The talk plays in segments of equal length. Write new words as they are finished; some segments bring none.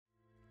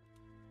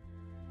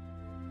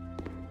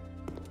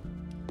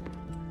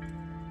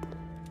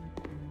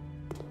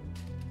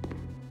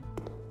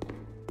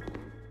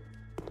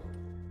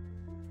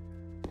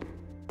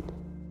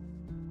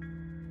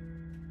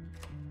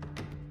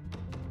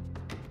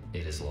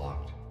It is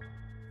locked.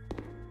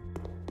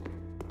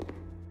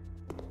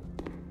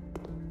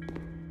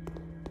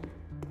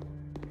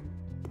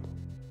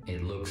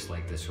 It looks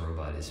like this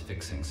robot is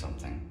fixing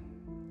something.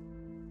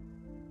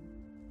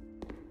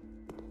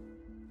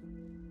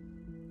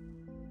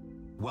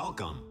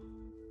 Welcome.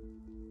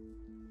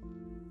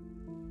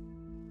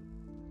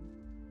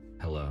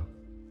 Hello.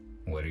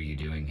 What are you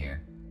doing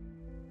here?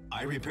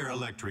 I repair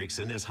electrics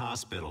in this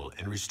hospital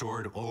and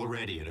restored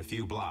already in a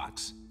few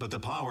blocks, but the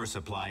power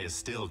supply is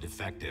still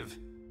defective.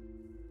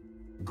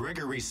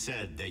 Gregory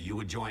said that you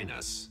would join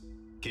us.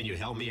 Can you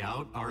help me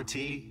out, RT?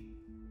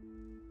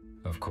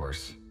 Of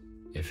course,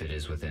 if it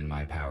is within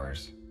my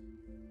powers.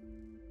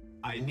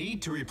 I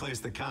need to replace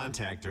the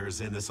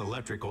contactors in this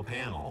electrical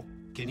panel.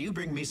 Can you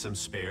bring me some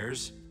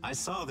spares? I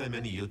saw them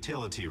in the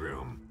utility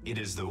room. It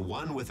is the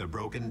one with a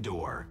broken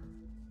door.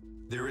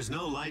 There is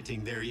no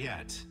lighting there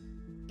yet.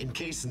 In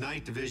case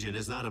night vision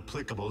is not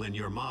applicable in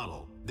your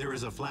model, there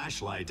is a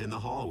flashlight in the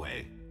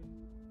hallway.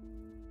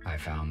 I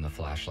found the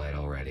flashlight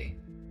already.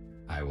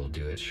 I will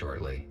do it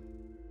shortly.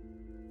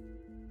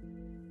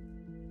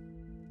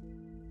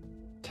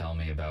 Tell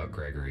me about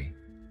Gregory.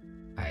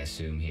 I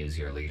assume he is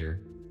your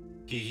leader?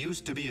 He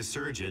used to be a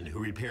surgeon who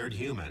repaired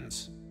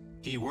humans.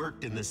 He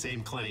worked in the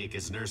same clinic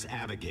as Nurse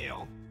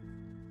Abigail.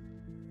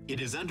 It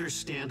is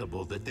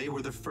understandable that they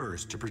were the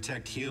first to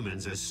protect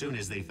humans as soon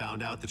as they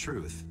found out the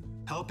truth.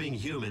 Helping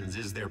humans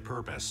is their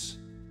purpose.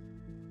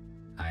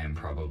 I am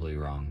probably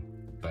wrong,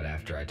 but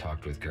after I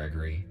talked with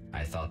Gregory,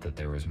 I thought that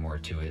there was more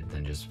to it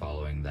than just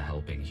following the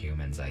helping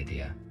humans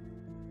idea.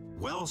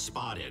 Well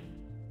spotted.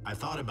 I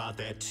thought about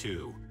that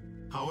too.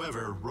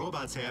 However,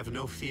 robots have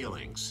no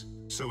feelings,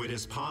 so it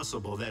is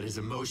possible that his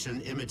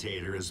emotion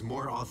imitator is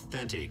more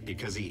authentic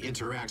because he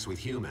interacts with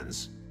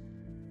humans.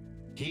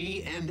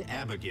 He and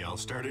Abigail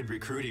started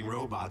recruiting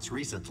robots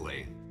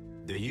recently.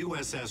 The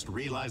USS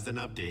realized an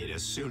update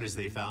as soon as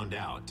they found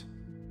out.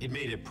 It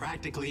made it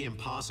practically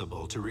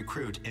impossible to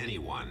recruit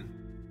anyone.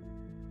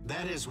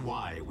 That is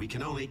why we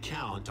can only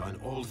count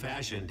on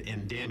old-fashioned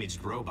and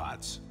damaged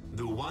robots,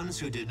 the ones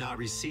who did not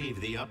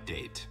receive the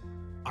update.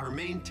 Our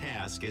main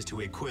task is to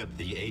equip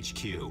the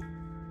HQ.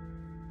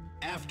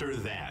 After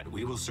that,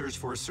 we will search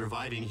for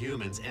surviving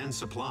humans and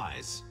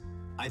supplies.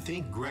 I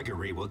think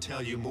Gregory will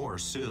tell you more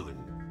soon.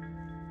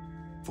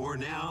 For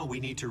now, we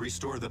need to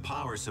restore the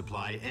power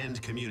supply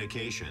and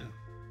communication.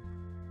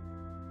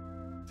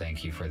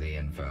 Thank you for the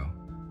info.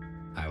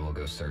 I will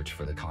go search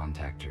for the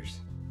contactors.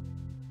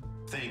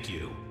 Thank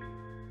you.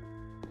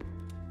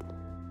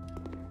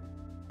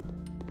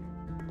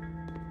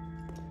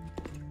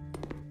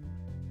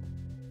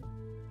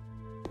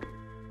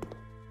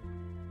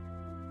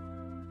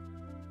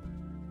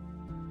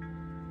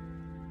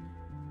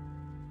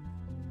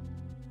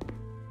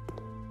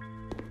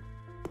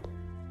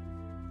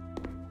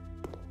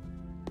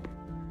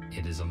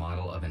 It is a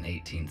model of an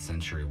 18th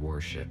century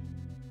warship.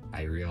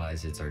 I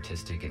realize its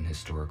artistic and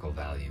historical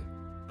value,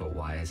 but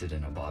why is it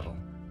in a bottle?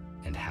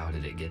 And how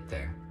did it get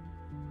there?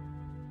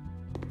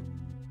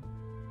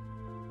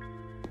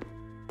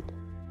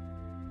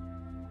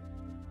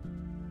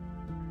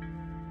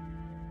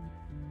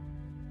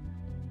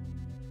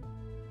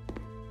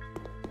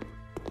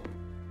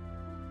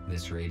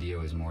 This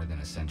radio is more than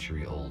a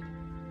century old.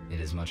 It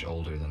is much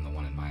older than the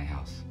one in my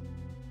house.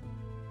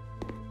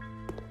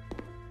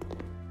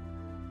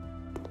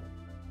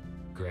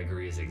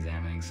 Gregory is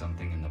examining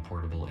something in the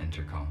portable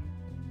intercom.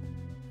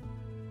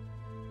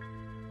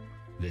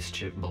 This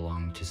chip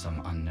belonged to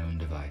some unknown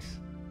device.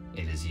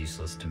 It is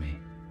useless to me.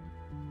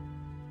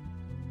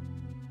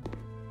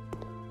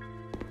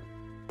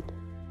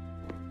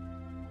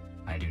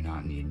 I do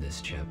not need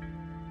this chip.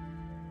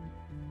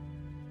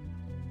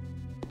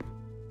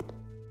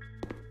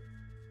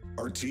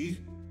 RT,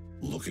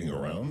 looking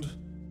around,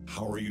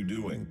 how are you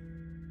doing?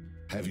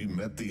 Have you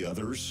met the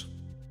others?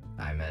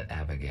 I met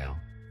Abigail.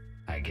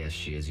 I guess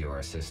she is your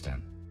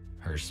assistant.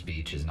 Her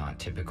speech is not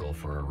typical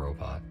for a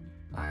robot.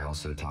 I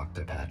also talked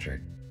to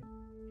Patrick.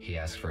 He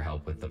asked for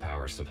help with the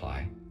power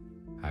supply.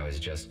 I was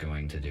just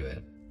going to do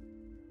it.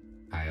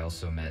 I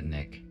also met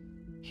Nick.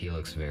 He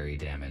looks very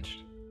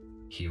damaged.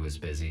 He was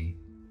busy,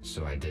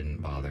 so I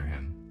didn't bother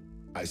him.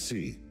 I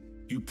see.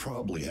 You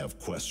probably have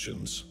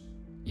questions.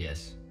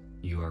 Yes,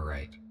 you are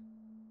right.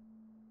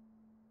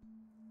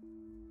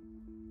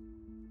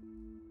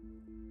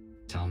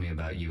 Tell me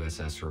about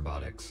USS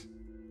Robotics.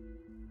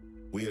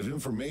 We have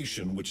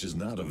information which is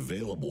not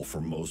available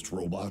for most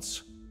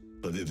robots,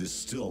 but it is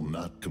still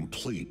not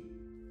complete.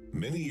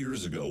 Many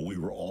years ago, we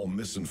were all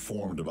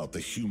misinformed about the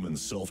human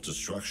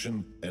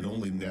self-destruction, and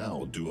only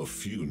now do a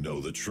few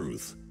know the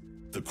truth.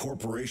 The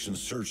corporation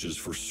searches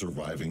for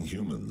surviving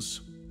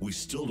humans. We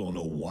still don't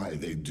know why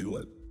they do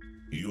it.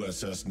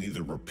 USS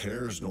neither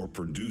repairs nor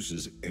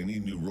produces any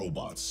new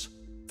robots.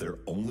 Their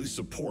only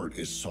support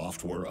is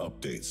software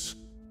updates.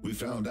 We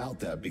found out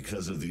that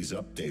because of these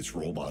updates,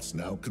 robots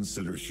now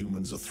consider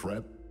humans a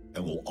threat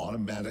and will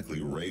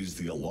automatically raise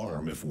the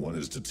alarm if one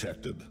is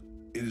detected.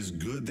 It is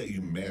good that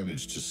you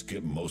managed to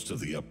skip most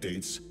of the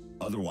updates,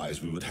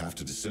 otherwise we would have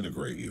to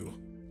disintegrate you.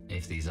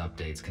 If these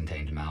updates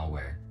contained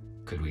malware,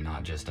 could we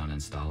not just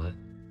uninstall it?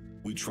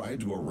 We tried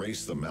to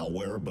erase the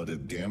malware, but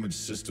it damaged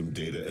system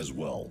data as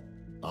well.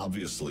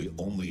 Obviously,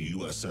 only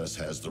USS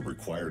has the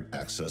required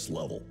access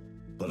level.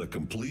 But a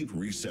complete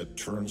reset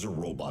turns a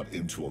robot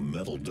into a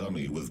metal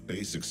dummy with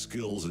basic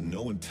skills and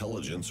no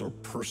intelligence or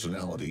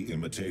personality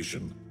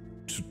imitation.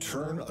 To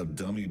turn a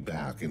dummy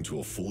back into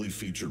a fully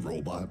featured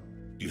robot,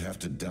 you have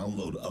to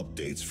download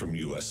updates from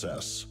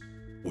USS,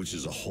 which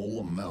is a whole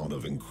amount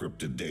of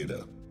encrypted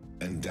data.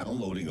 And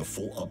downloading a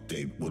full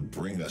update would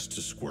bring us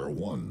to square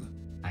one.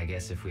 I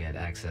guess if we had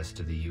access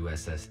to the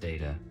USS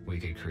data, we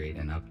could create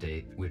an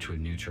update which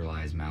would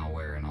neutralize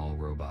malware in all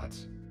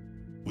robots.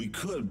 We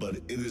could, but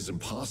it is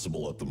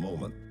impossible at the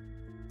moment.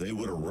 They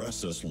would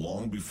arrest us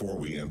long before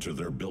we enter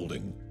their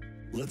building.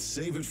 Let's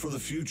save it for the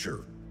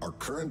future. Our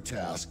current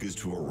task is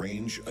to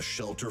arrange a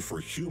shelter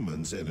for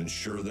humans and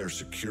ensure their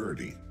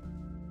security.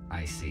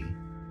 I see.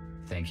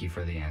 Thank you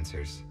for the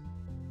answers.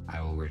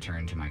 I will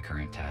return to my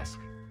current task.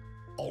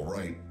 All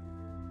right.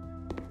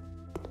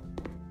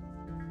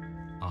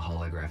 A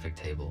holographic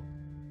table.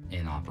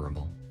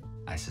 Inoperable.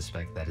 I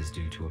suspect that is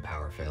due to a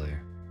power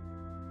failure.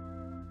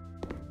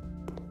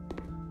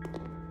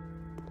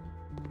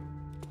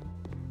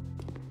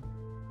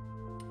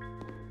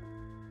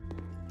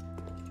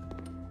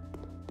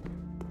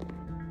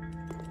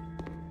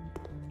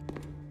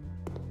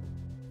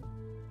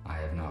 I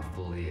have not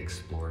fully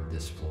explored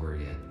this floor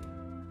yet.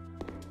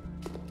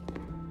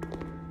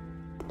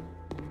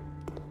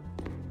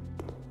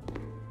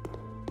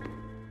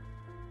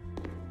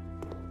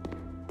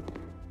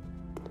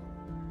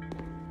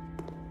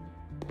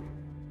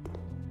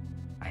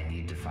 I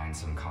need to find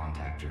some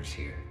contactors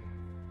here.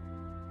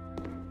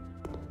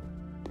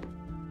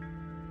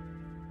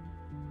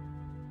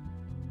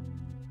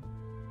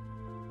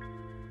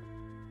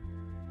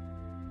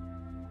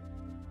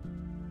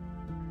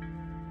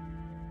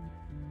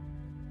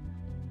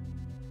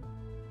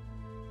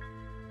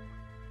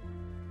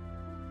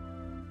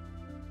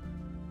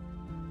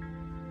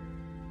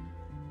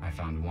 I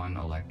found one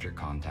electric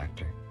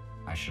contactor.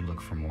 I should look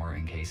for more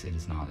in case it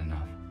is not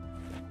enough.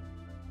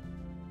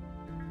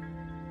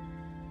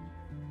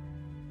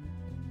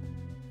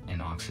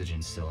 An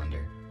oxygen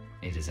cylinder.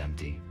 It is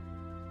empty.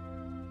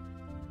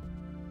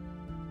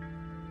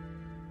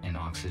 An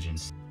oxygen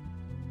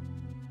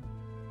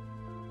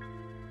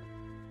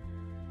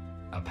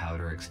A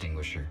powder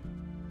extinguisher.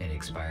 It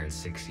expired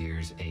 6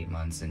 years, 8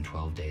 months, and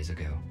 12 days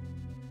ago.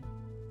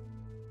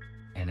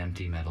 An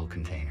empty metal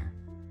container.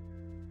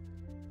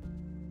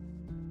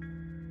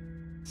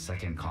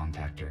 Second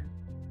contactor.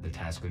 The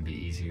task would be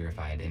easier if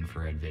I had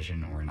infrared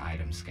vision or an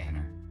item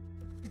scanner.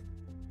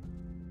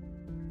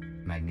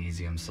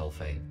 Magnesium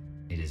sulfate.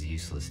 It is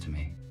useless to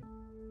me.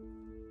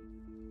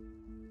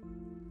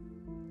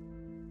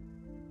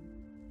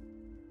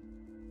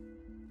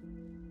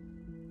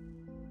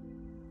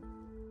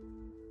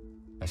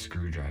 A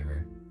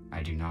screwdriver.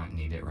 I do not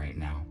need it right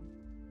now.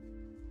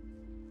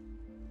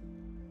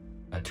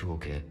 A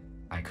toolkit.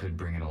 I could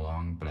bring it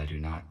along, but I do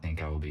not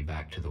think I will be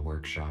back to the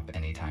workshop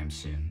anytime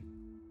soon.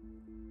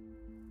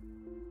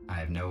 I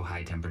have no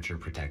high temperature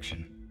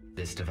protection.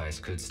 This device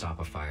could stop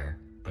a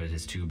fire, but it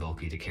is too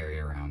bulky to carry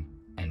around,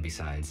 and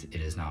besides, it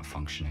is not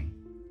functioning.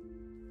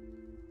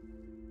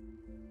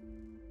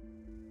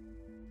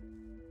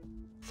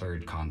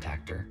 Third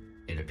contactor.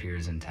 It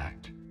appears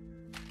intact.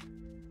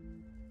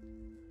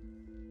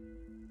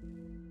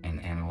 An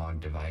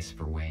analog device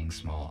for weighing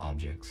small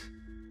objects.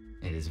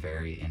 It is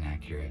very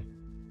inaccurate.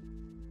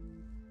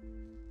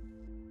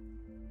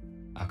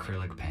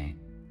 Acrylic paint.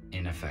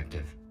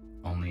 Ineffective.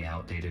 Only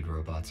outdated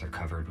robots are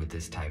covered with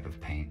this type of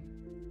paint.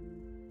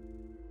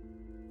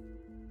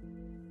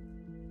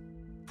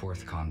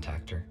 Fourth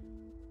contactor.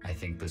 I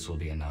think this will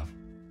be enough.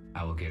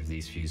 I will give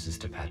these fuses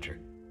to Patrick.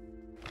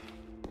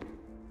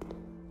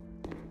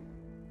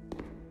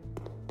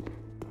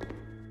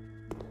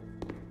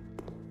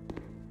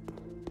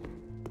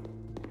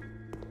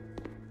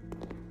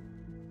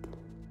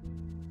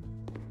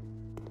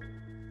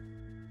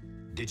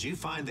 Did you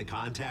find the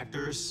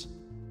contactors?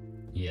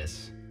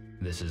 Yes,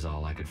 this is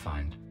all I could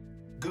find.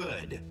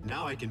 Good.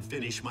 Now I can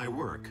finish my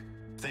work.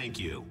 Thank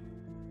you.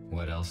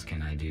 What else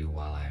can I do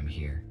while I am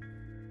here?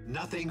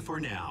 Nothing for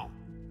now.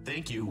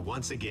 Thank you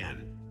once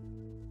again.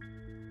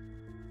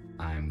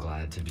 I am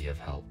glad to be of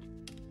help.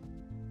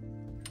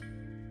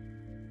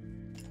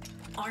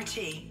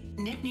 RT,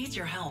 Nick needs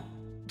your help.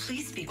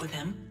 Please speak with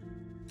him.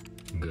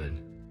 Good.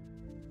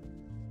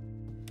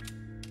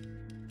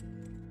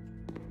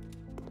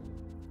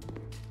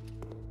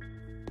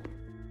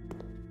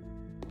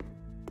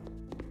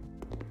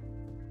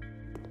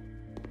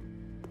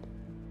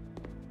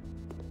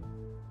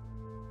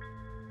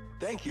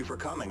 Thank you for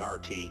coming,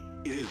 RT.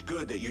 It is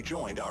good that you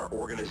joined our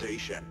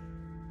organization.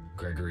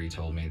 Gregory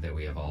told me that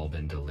we have all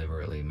been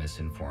deliberately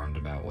misinformed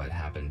about what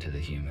happened to the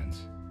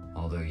humans.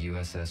 Although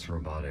USS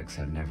Robotics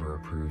have never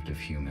approved of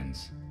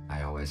humans,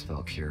 I always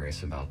felt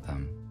curious about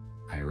them.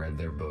 I read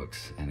their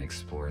books and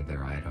explored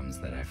their items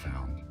that I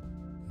found.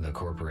 The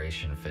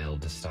corporation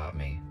failed to stop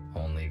me,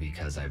 Only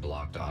because I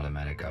blocked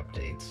automatic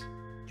updates.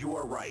 You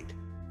are right.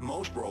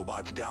 Most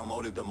robots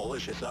downloaded the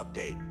malicious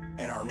update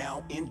and are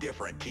now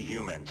indifferent to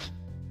humans.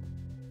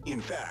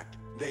 In fact,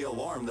 they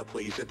alarm the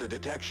police at the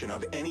detection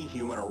of any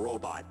human or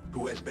robot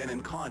who has been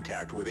in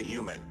contact with a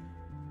human.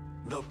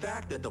 The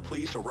fact that the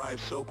police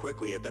arrived so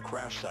quickly at the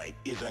crash site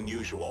is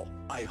unusual.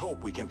 I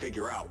hope we can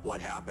figure out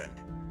what happened.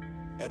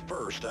 At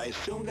first, I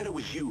assumed that it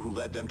was you who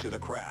led them to the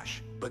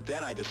crash, but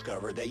then I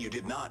discovered that you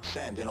did not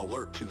send an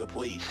alert to the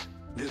police.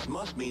 This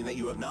must mean that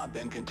you have not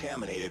been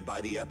contaminated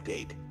by the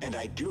update, and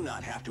I do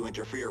not have to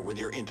interfere with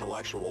your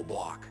intellectual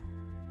block.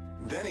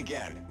 Then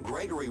again,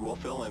 Gregory will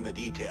fill in the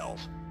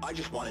details. I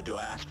just wanted to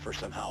ask for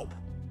some help.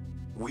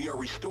 We are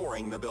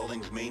restoring the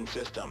building's main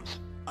systems.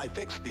 I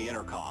fixed the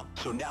intercom,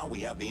 so now we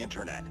have the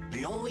internet.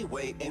 The only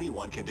way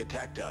anyone can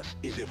detect us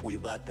is if we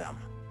let them.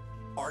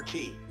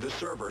 RT, the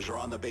servers are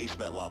on the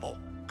basement level.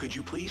 Could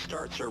you please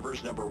start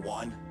servers number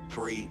 1,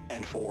 3,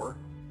 and 4?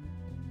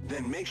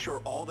 Then make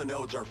sure all the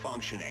nodes are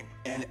functioning,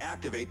 and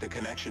activate the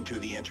connection to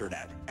the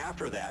internet.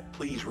 After that,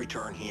 please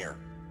return here.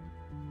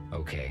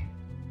 Okay,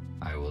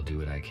 I will do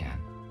what I can.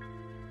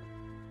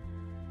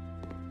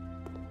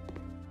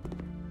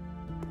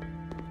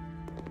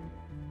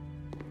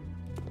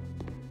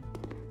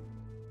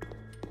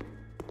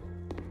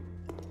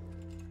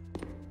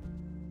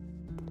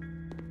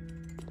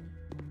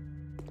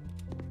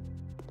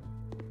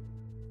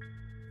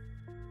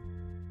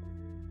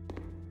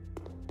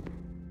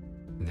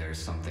 There's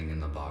something in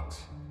the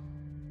box.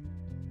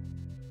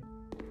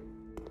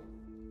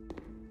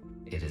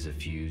 It is a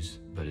fuse,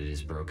 but it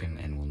is broken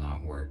and will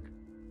not work.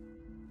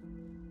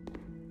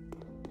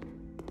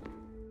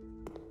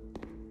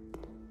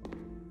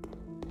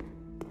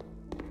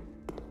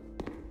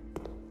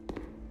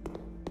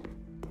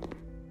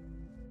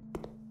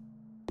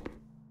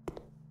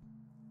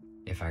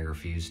 If I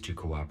refused to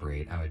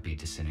cooperate, I would be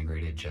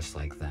disintegrated just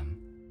like them.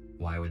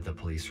 Why would the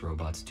police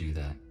robots do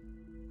that?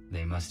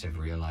 They must have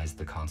realized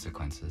the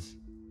consequences.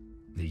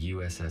 The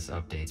USS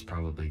updates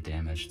probably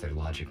damaged their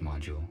logic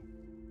module.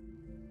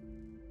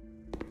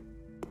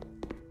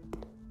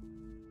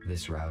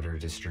 This router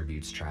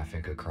distributes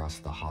traffic across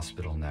the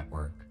hospital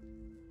network.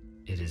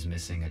 It is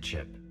missing a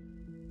chip.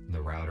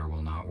 The router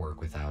will not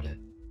work without it.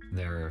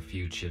 There are a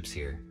few chips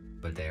here,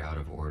 but they are out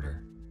of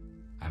order.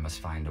 I must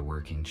find a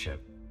working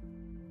chip.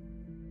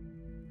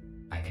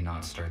 I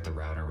cannot start the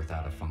router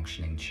without a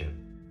functioning chip.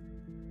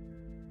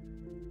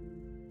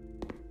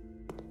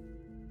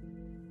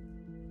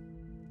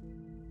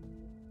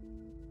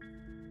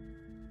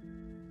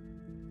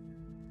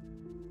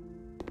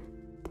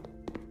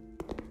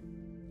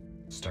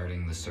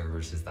 Starting the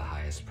servers is the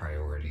highest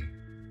priority.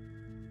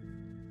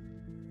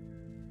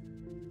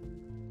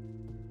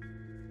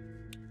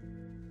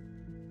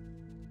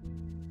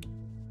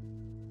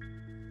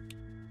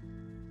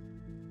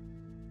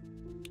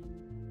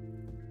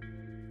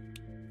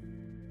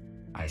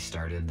 I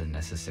started the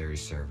necessary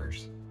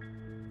servers.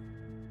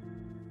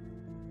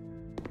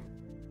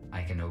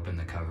 I can open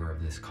the cover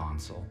of this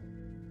console.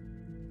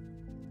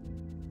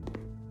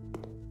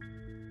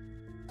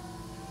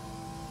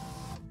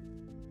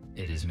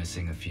 It is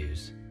missing a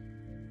fuse.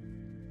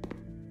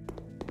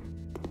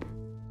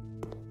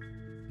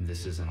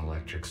 This is an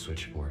electric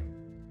switchboard.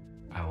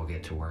 I will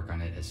get to work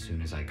on it as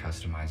soon as I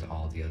customize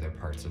all the other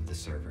parts of the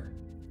server.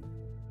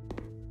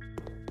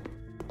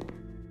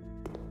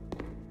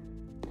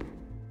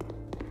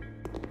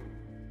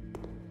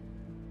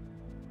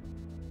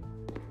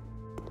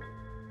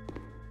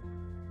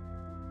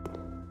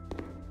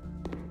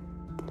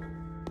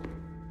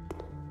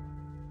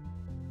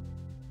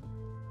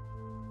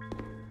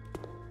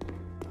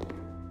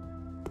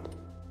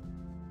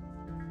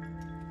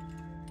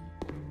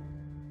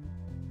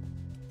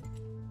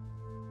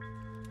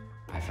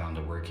 I found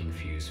a working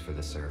fuse for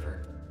the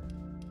server.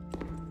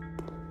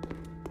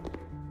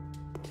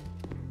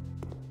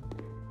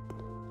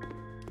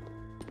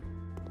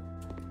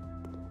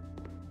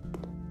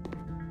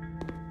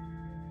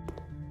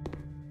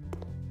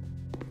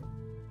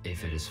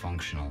 If it is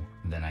functional,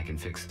 then I can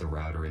fix the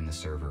router in the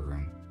server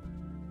room.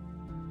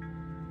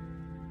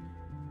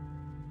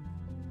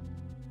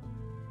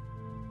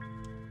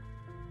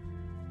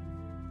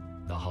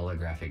 The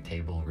holographic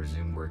table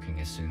resumed working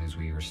as soon as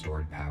we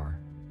restored power.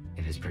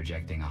 It is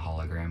projecting a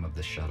hologram of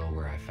the shuttle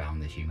where I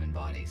found the human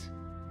bodies.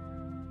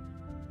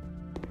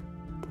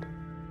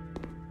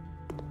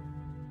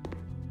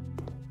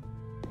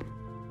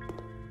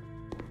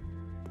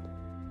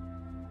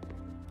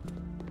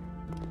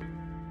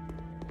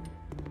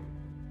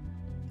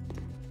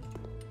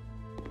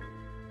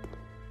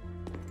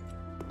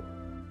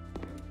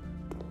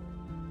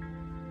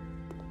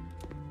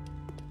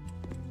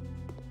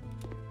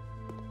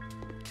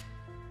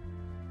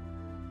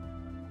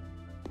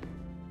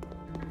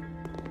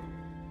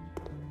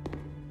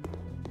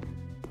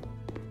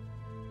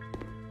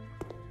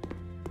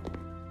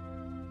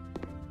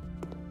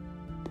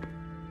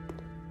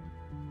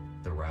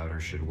 The router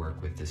should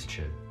work with this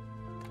chip.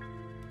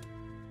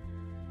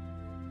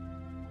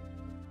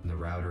 The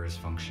router is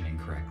functioning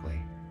correctly.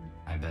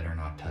 I better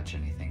not touch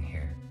anything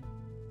here.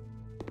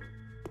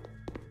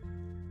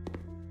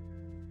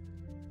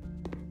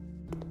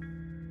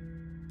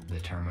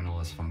 terminal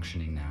is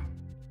functioning now.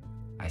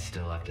 I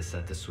still have to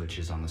set the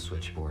switches on the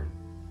switchboard.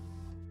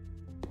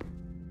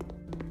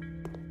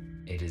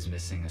 It is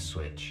missing a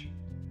switch.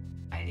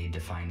 I need to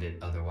find it,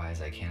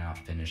 otherwise I cannot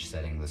finish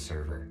setting the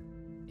server.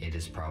 It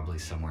is probably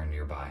somewhere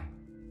nearby.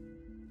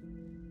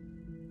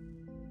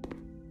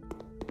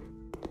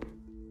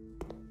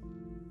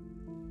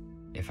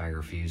 If I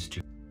refuse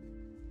to...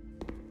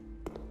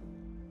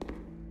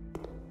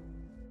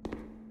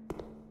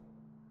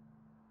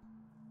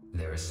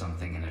 There is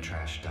something in a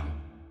trash dump.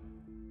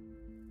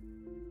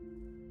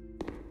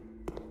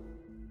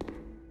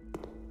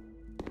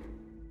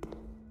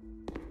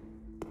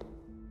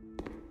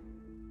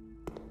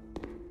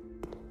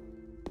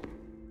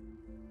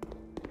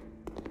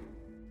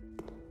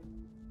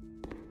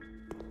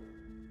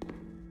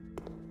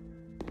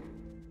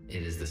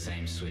 It is the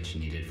same switch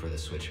needed for the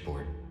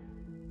switchboard.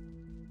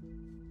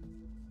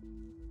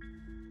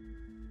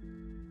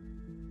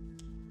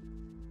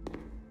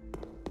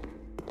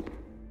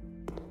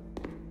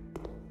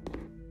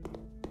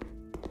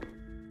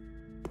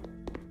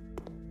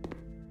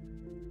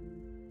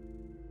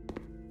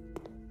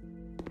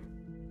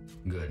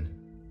 Good.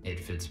 It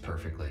fits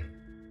perfectly.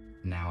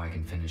 Now I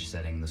can finish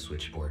setting the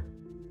switchboard.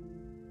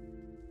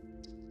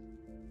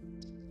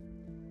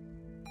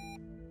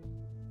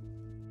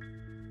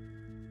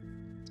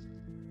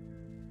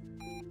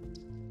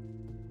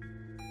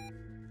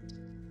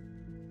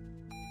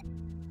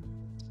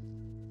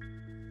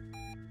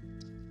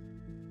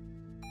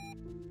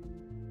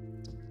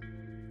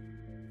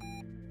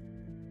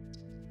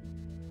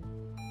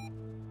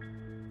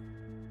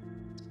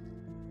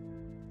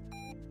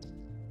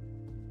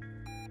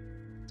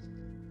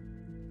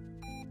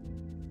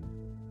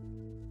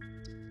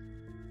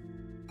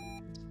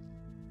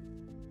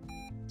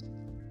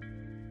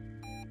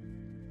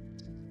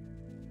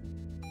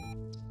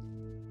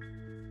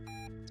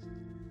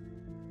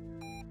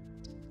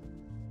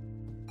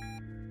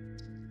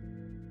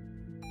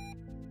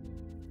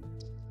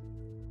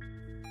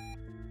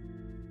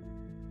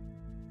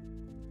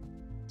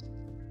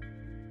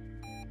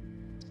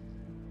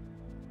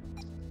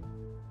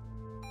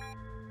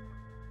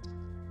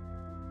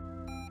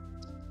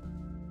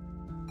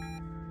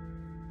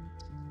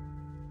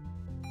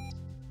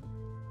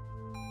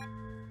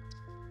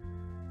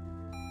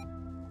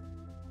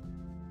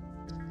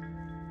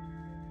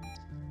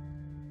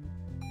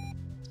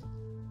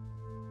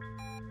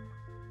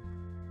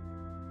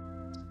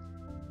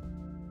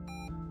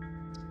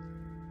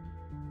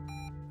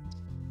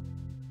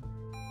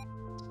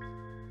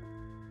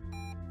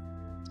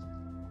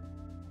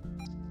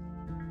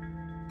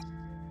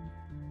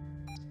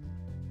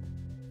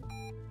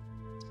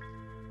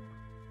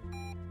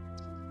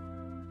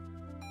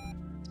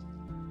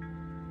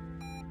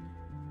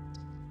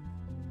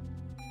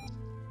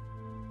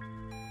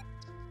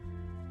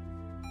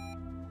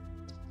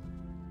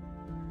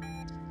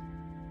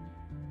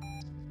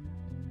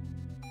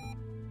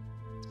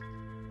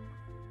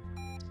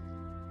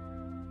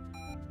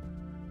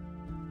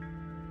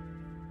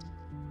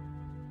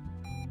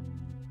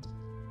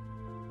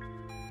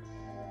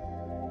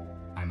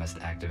 I must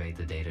activate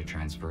the data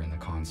transfer in the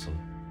console.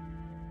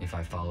 If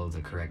I follow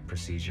the correct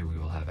procedure, we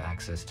will have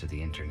access to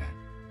the internet.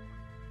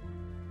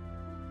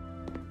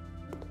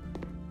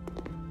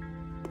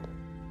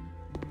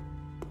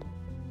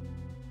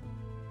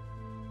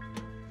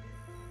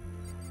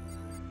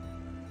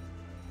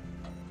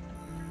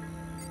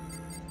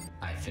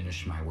 I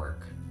finished my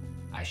work.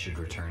 I should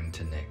return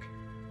to Nick.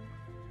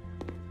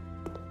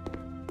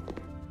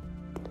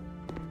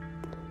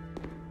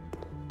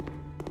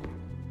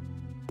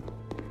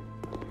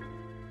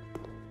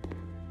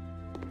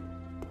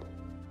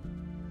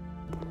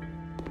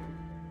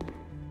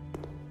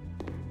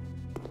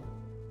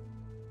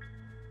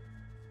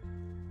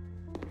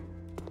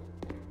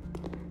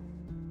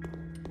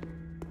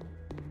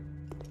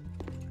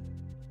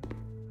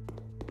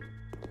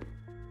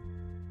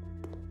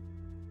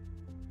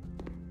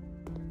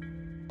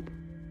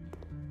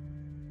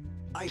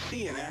 I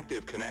see an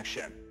active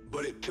connection,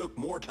 but it took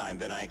more time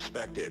than I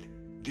expected.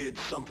 Did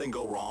something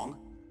go wrong?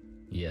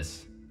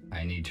 Yes,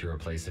 I need to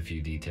replace a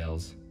few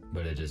details,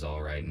 but it is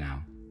all right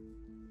now.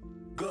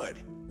 Good.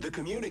 The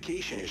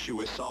communication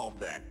issue is solved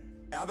then.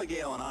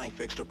 Abigail and I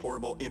fixed a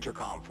portable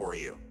intercom for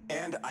you,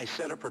 and I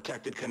set a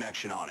protected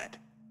connection on it.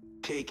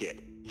 Take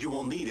it. You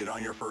will need it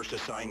on your first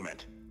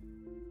assignment.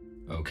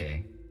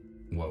 Okay.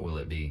 What will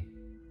it be?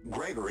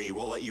 Gregory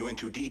will let you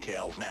into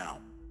details now.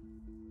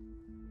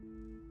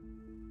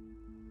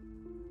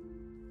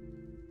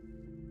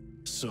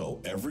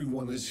 So,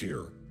 everyone is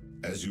here.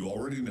 As you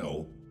already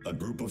know, a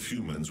group of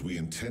humans we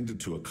intended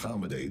to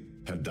accommodate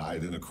had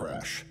died in a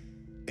crash.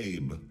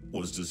 Abe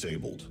was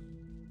disabled.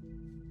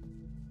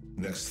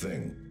 Next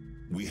thing,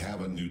 we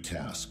have a new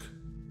task.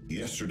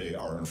 Yesterday,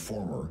 our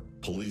informer,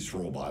 police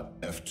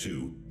robot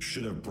F2,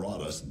 should have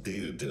brought us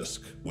data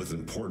disk with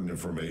important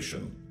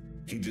information.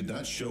 He did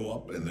not show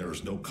up and there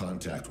is no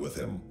contact with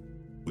him.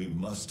 We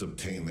must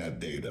obtain that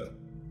data.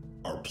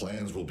 Our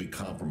plans will be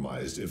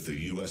compromised if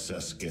the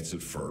USS gets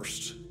it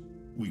first.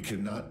 We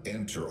cannot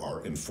enter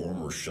our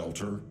informer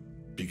shelter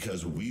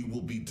because we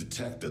will be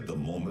detected the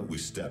moment we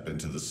step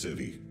into the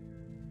city.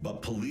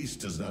 But police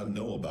does not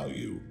know about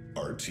you,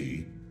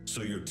 RT,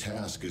 so your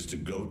task is to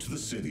go to the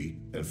city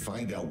and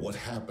find out what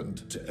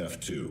happened to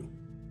F2.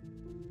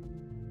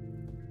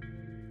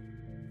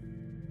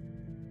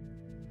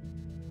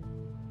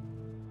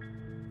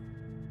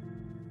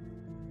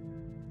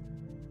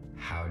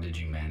 How did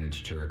you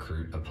manage to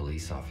recruit a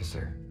police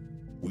officer?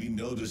 We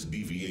noticed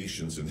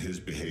deviations in his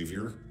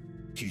behavior.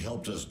 He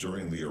helped us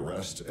during the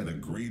arrest and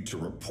agreed to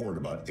report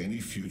about any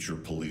future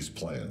police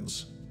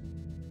plans.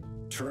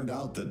 Turned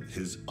out that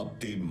his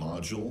update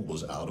module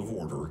was out of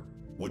order,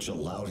 which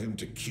allowed him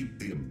to keep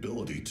the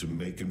ability to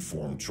make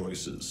informed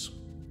choices.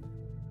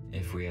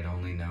 If we had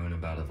only known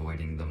about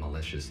avoiding the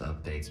malicious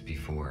updates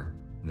before,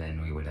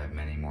 then we would have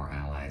many more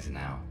allies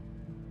now.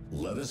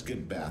 Let us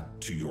get back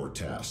to your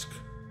task.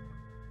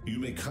 You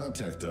may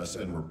contact us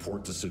and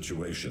report the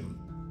situation.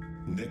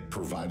 Nick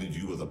provided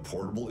you with a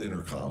portable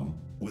intercom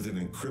with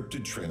an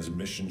encrypted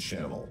transmission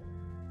channel.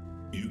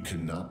 You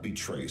cannot be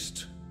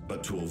traced,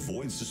 but to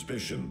avoid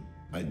suspicion,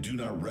 I do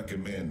not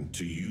recommend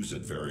to use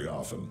it very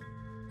often.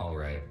 All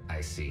right,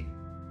 I see.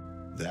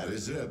 That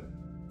is it.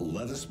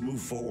 Let us move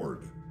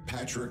forward.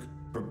 Patrick,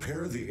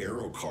 prepare the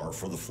aero car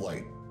for the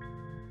flight.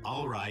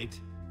 All right.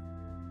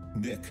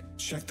 Nick,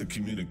 check the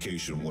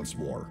communication once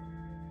more.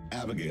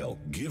 Abigail,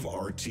 give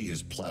RT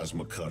his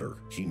plasma cutter.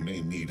 He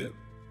may need it.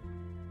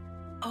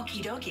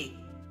 Okie dokie.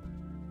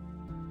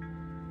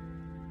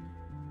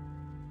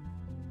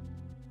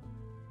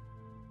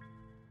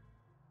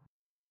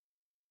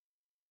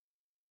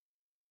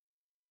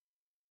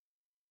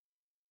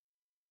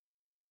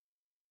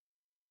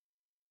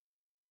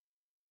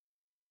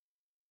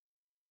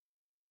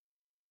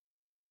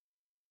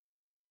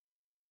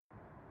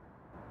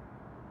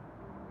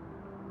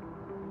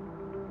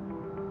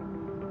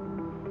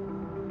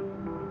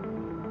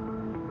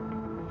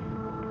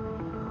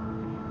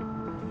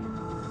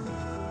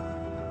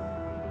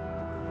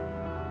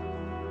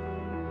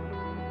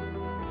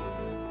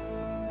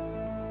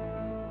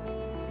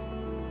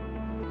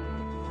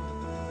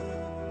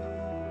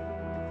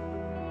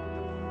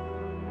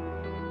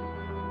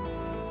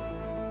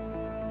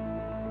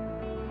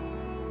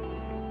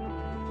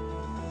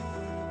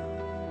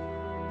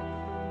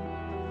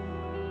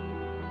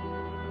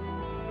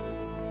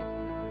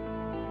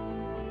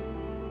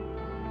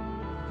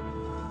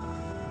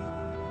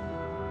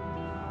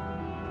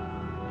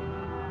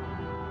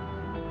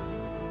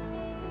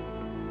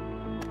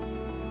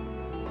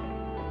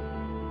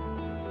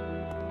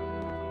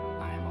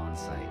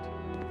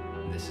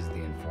 This is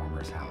the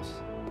informer's house.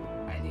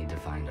 I need to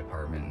find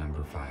apartment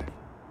number 5.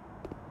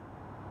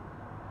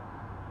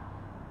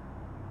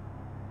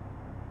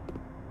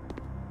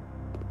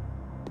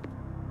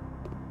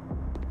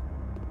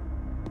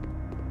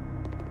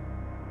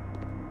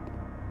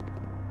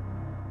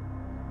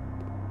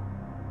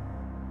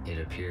 It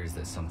appears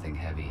that something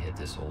heavy hit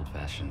this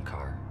old-fashioned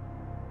car.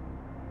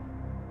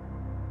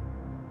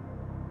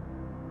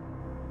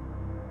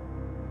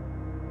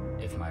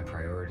 If my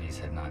priorities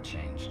had not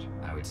changed,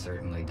 I would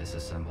certainly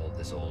disassemble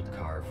this old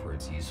car for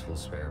its useful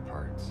spare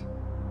parts.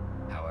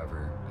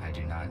 However, I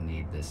do not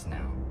need this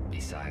now.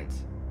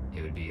 Besides,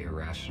 it would be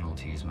irrational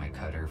to use my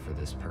cutter for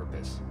this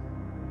purpose.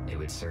 It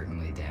would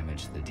certainly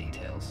damage the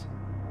details.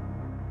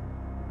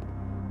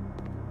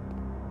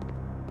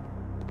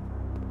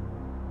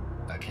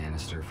 A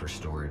canister for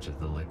storage of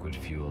the liquid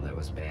fuel that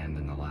was banned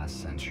in the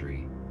last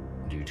century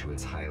due to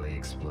its highly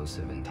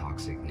explosive and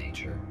toxic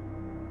nature.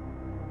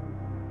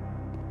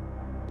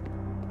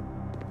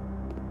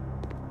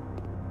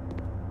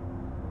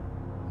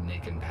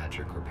 Nick and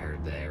Patrick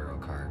repaired the aero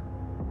car,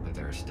 but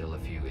there are still a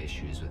few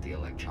issues with the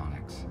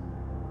electronics.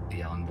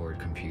 The onboard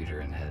computer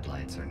and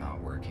headlights are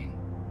not working.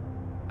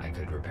 I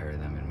could repair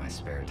them in my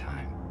spare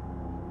time.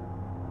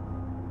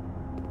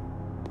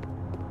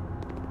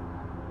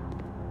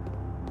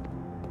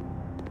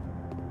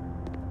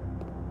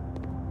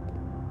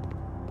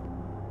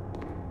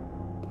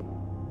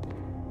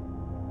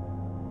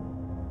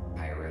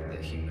 I read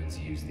that humans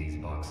use these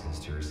boxes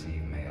to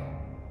receive mail.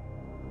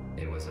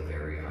 It was a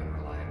very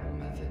unreliable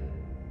method.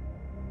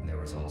 There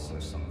was also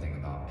something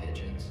about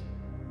pigeons.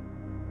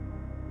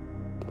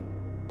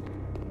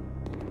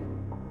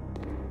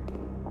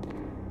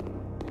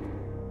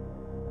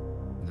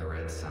 The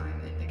red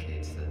sign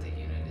indicates that the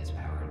unit is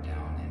powered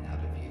down and out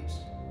of use.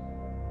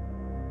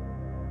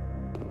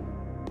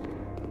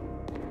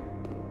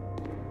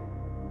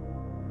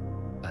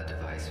 A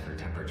device for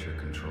temperature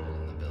control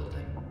in the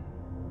building.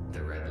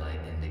 The red light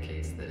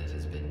indicates that it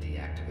has been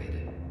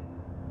deactivated.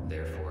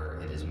 Therefore,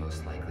 it is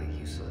most likely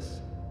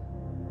useless.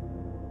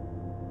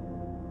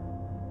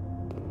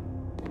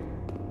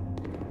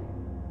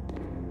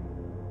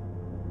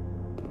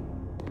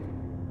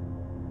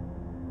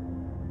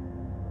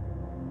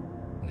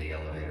 The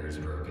elevator is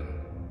broken.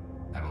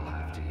 I will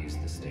have to use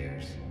the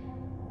stairs.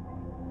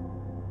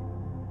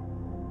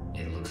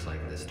 It looks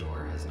like this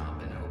door has not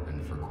been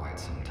opened for quite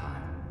some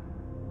time.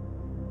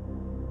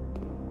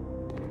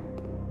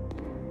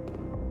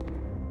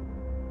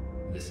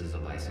 This is a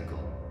bicycle,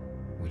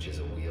 which is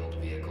a wheeled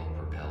vehicle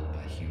propelled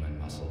by human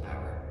muscle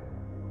power.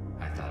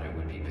 I thought it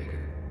would be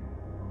bigger.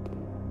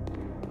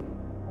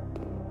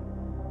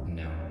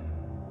 No,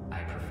 I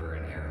prefer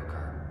an aero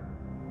car.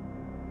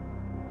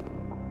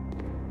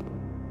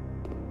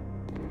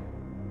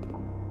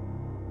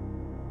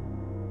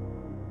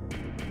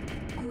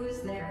 Who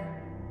is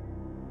there?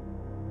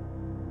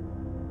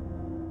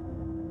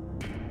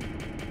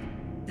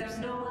 There's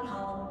no one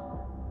home.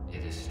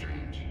 It is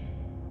strange.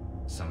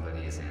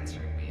 Somebody is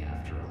answering me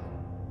after all.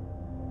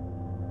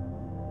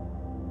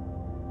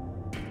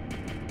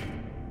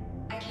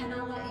 I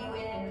cannot let you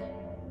in.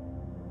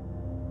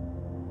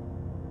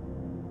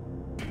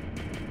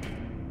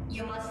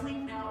 You must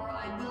leave now or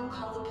I will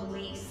call the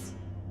police.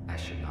 I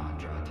should not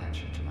draw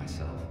attention to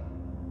myself.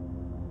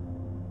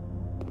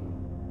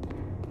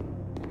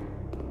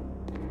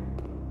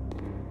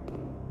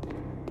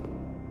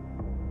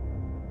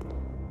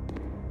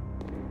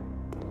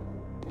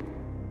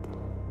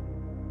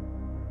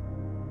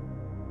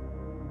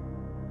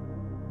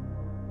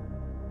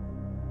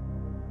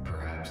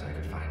 Perhaps I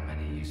could find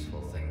many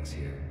useful things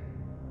here,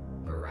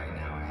 but right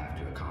now I have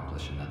to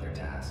accomplish another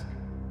task.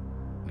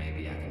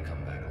 Maybe I can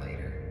come back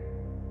later.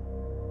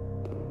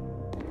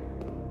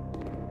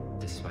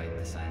 Despite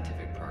the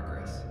scientific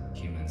progress,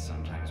 humans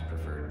sometimes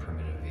preferred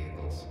primitive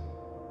vehicles.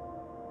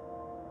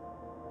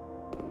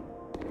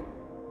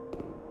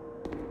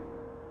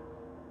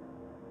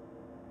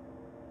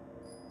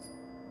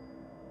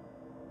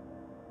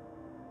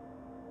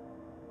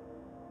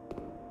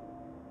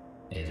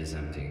 It is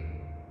empty.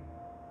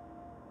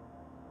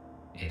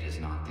 It is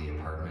not the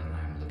apartment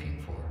I am looking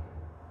for.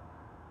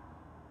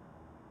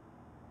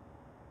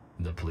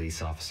 The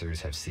police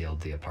officers have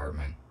sealed the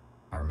apartment.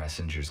 Our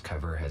messenger's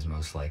cover has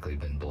most likely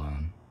been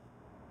blown.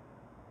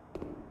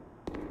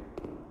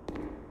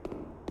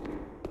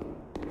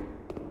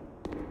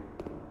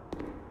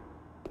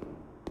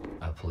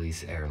 A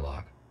police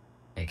airlock.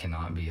 It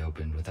cannot be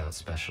opened without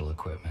special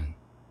equipment.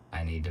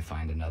 I need to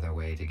find another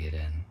way to get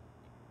in.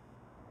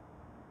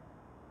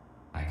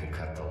 I could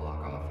cut the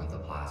lock off with a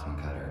plasma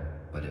cutter,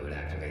 but it would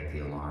activate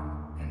the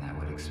alarm, and that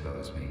would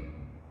expose me.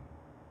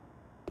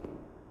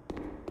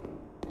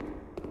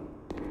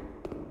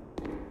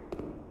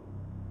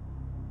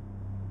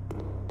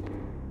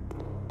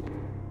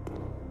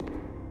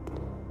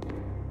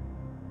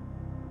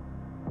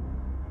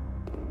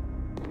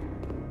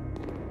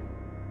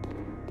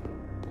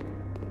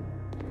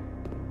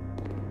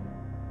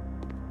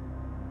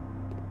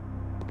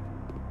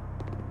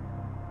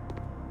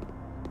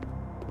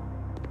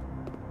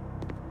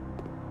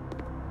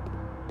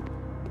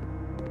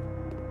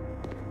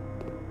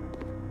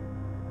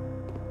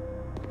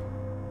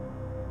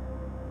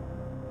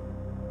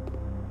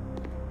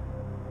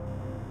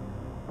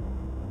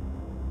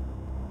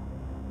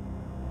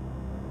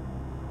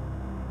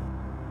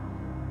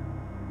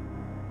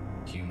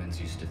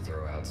 Humans used to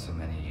throw out so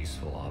many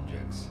useful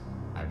objects.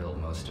 I built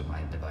most of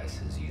my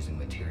devices using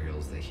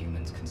materials that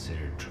humans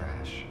considered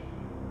trash.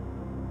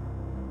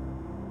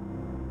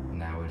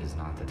 Now it is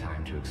not the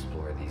time to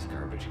explore these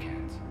garbage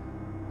cans.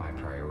 My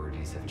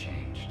priorities have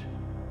changed.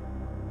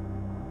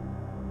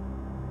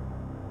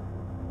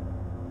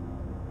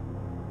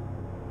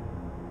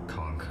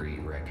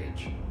 Concrete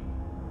wreckage.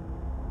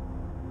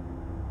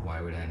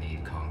 Why would I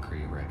need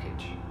concrete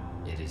wreckage?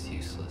 It is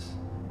useless.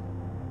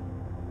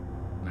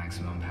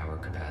 Maximum power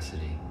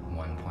capacity,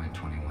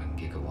 1.21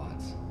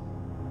 gigawatts.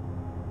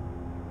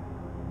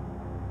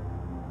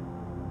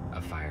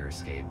 A fire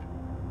escape.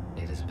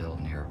 It is built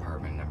near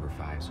apartment number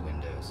 5's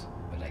windows,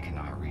 but I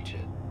cannot reach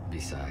it.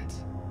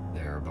 Besides,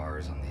 there are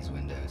bars on these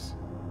windows.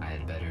 I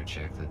had better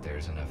check that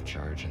there's enough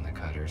charge in the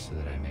cutter so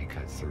that I may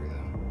cut through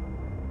them.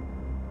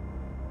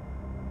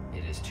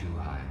 It is too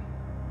high.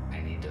 I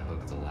need to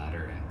hook the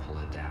ladder and pull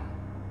it down.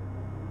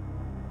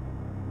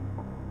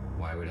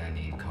 Why would I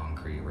need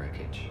concrete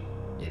wreckage?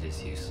 It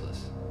is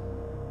useless.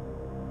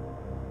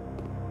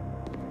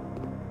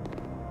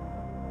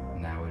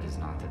 Now it is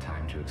not the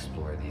time to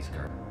explore these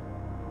gardens.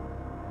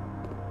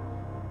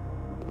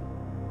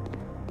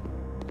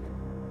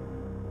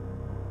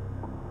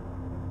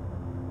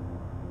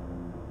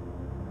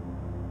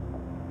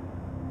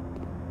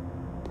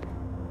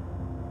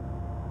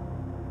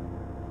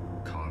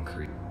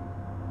 Concrete.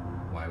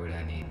 Why would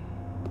I need?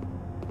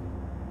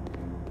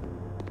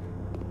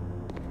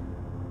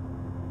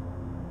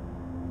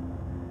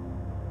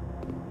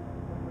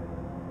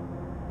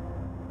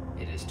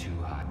 It is too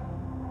hot.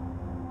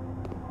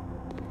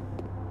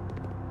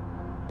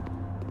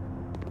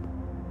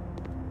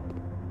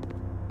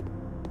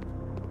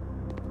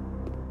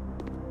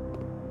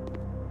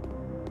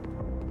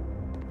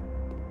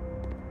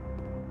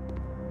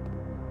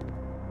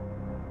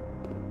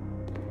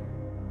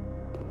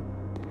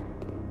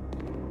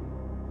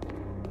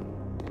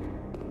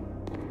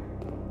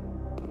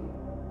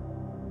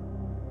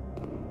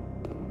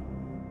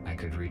 I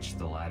could reach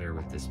the ladder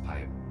with this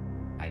pipe.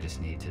 I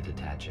just need to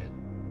detach it.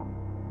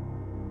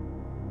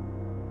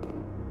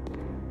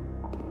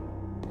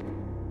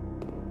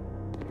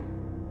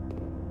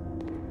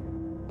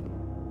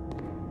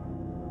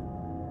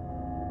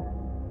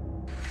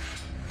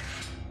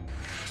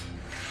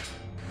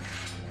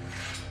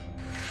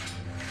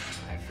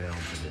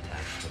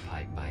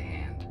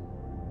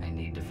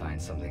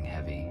 find something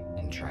heavy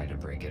and try to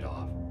break it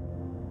off.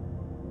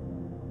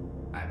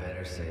 I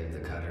better save the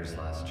cutter's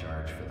last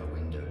charge for the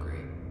window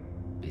grate.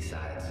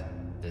 Besides,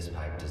 this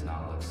pipe does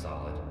not look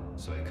solid,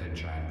 so I could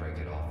try and break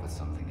it off with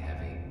something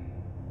heavy.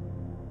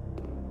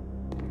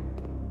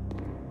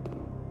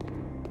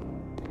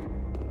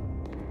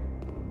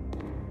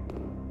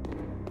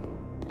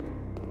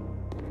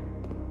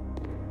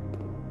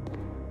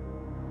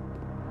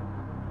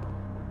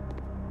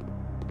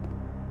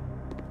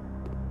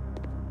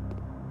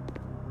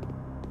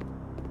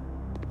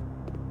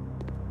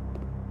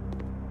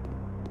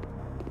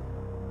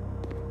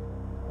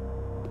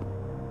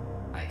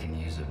 I can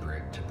use a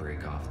brick to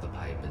break off the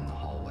pipe in the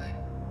hallway.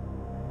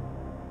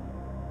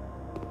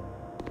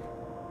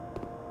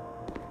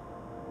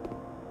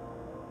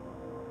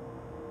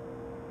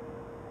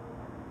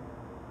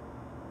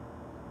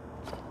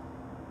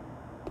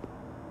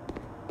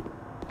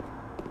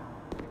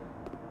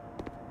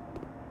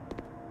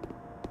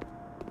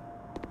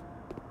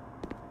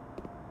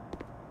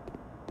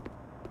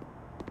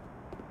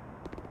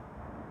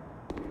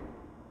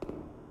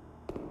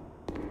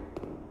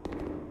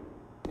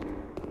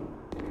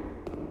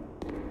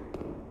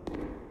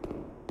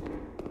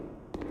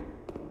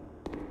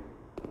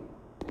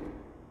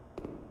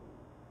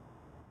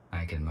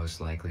 I can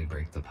most likely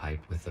break the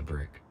pipe with the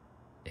brick.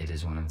 It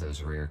is one of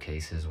those rare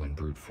cases when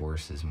brute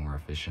force is more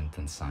efficient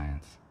than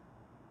science.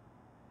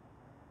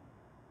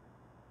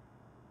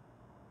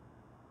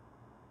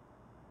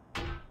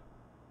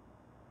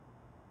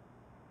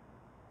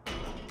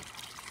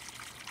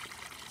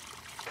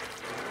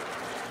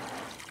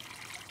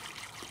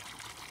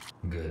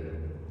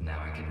 Good. Now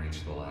I can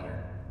reach the ladder.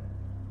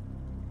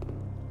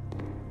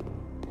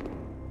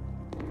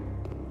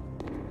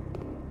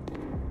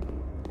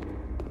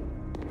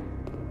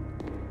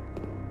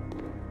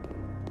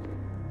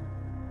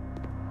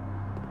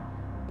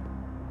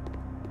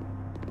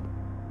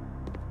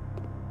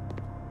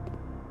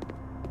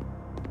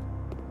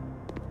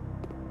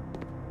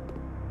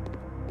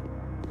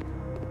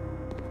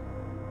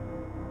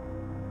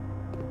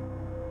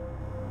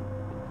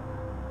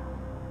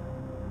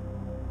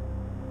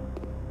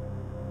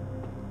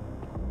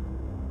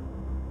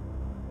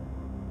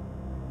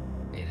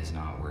 It is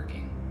not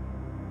working.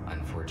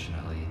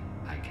 Unfortunately,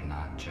 I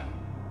cannot jump.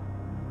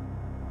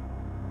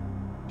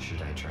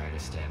 Should I try to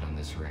stand on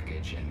this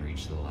wreckage and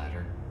reach the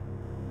ladder?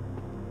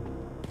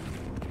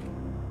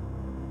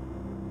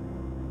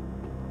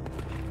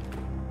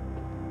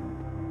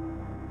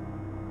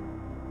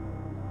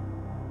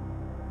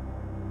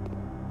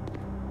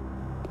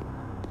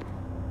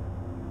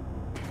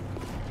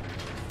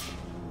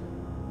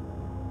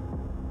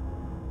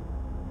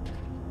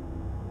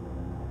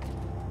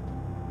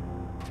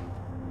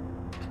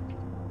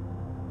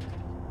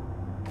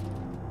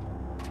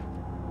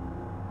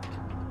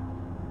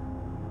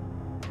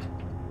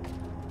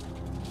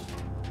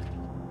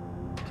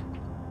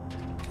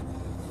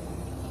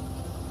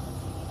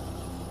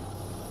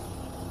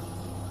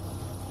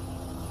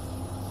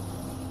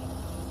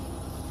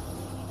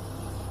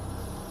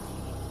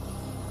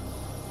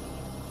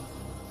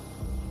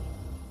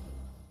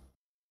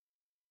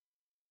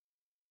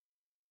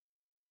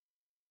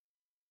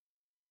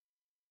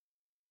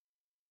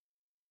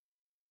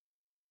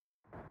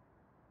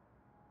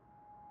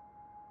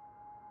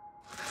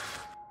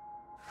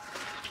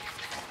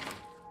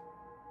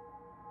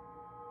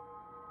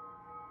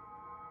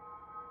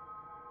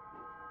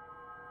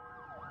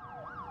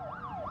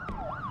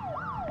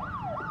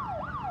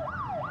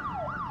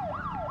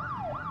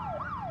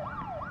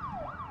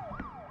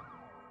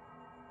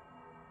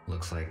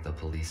 Looks like the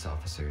police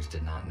officers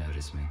did not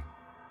notice me.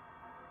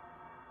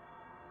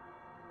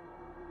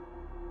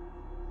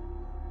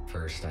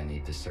 First, I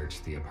need to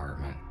search the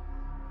apartment.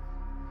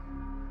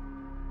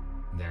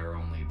 There are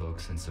only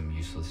books and some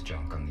useless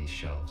junk on these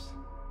shelves.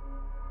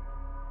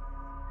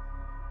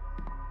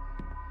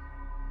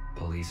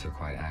 Police are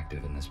quite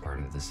active in this part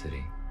of the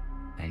city.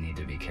 I need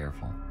to be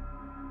careful.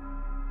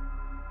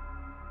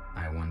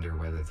 I wonder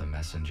whether the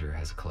messenger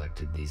has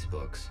collected these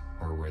books,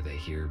 or were they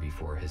here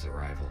before his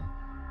arrival.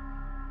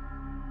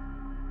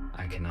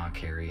 I cannot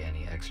carry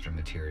any extra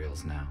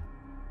materials now.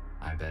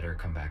 I better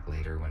come back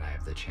later when I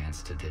have the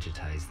chance to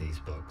digitize these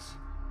books.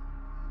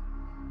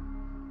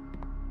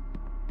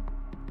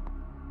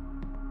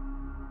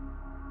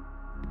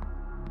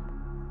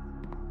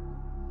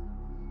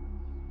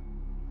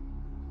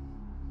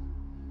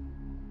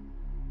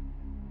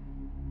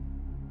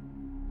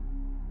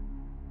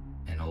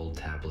 An old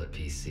tablet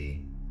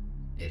PC.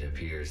 It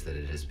appears that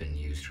it has been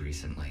used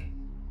recently.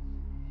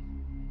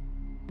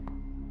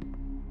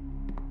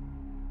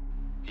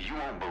 You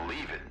won't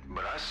believe it,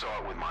 but I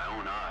saw it with my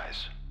own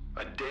eyes.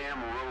 A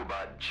damn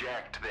robot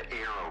jacked the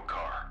aero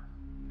car.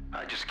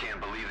 I just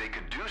can't believe they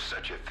could do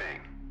such a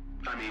thing.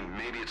 I mean,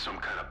 maybe it's some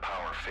kind of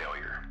power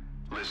failure.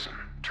 Listen,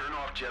 turn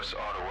off Jeff's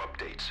auto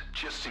updates,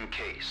 just in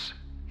case.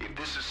 If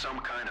this is some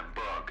kind of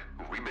bug,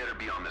 we better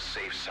be on the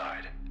safe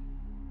side.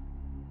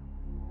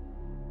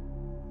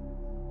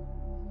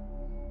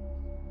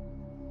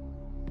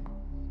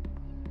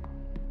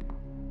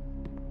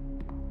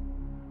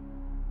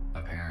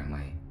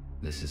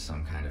 this is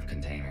some kind of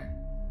container.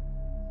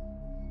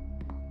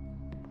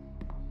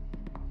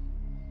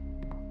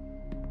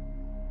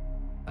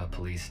 A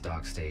police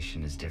dock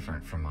station is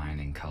different from mine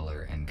in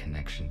color and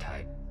connection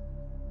type.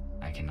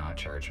 I cannot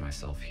charge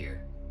myself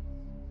here.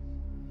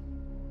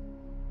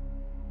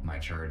 My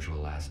charge will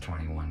last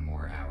 21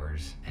 more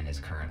hours and is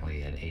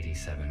currently at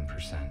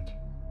 87%.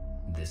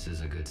 This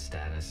is a good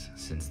status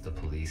since the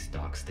police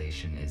dock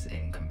station is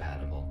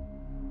incompatible.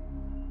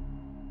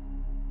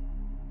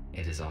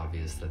 It is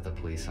obvious that the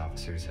police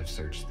officers have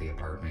searched the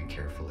apartment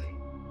carefully.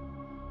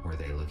 Were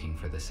they looking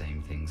for the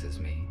same things as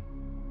me?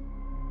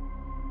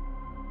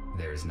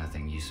 There is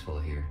nothing useful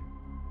here.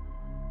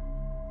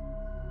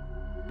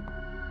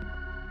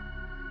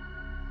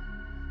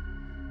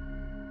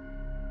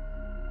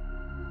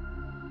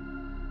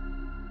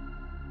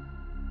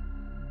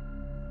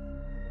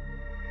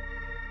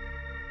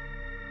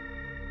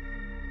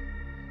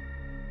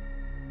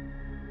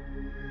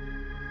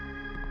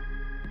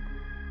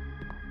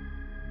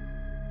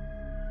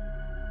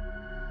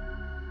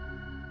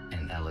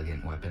 An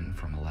elegant weapon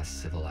from a less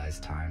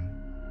civilized time.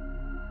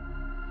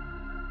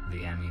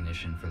 The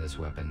ammunition for this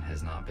weapon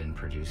has not been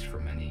produced for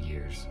many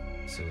years,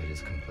 so it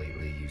is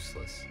completely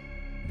useless.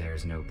 There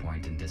is no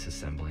point in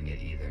disassembling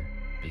it either,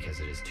 because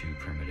it is too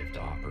primitive to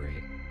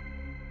operate.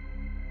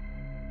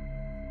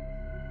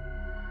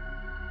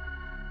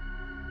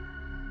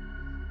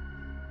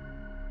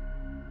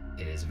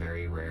 It is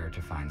very rare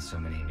to find so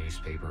many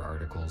newspaper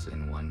articles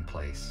in one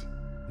place.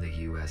 The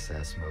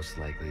USS most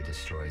likely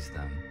destroys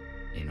them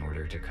in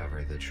order to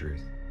cover the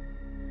truth.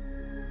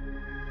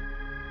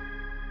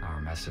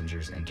 Our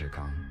messenger's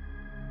intercom.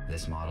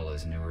 This model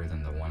is newer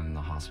than the one in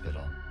the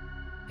hospital.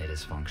 It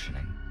is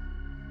functioning.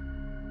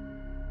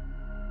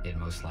 It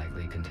most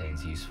likely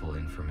contains useful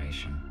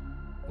information,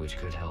 which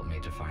could help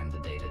me to find the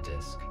data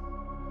disk.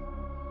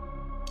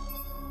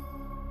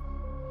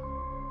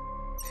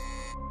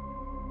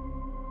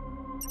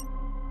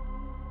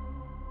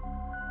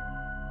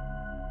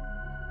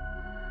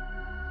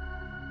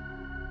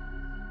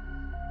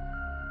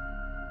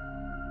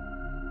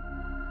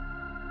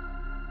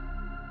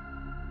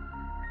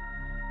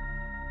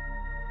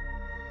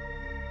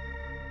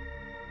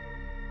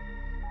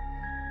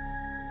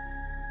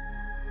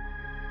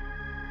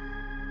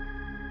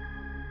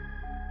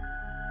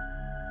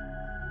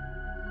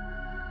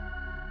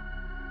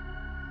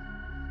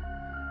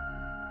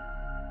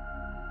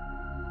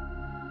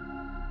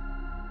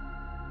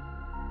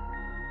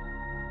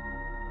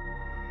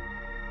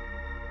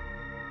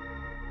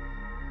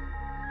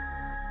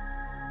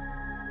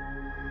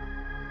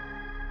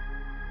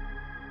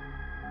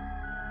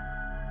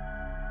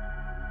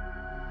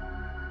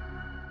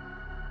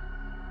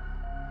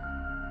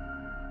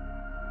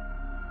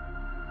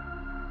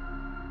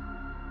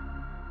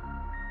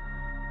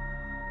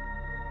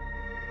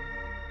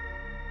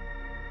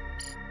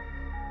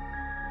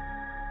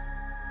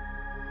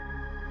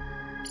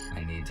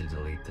 I need to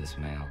delete this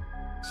mail,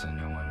 so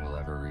no one will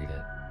ever read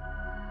it.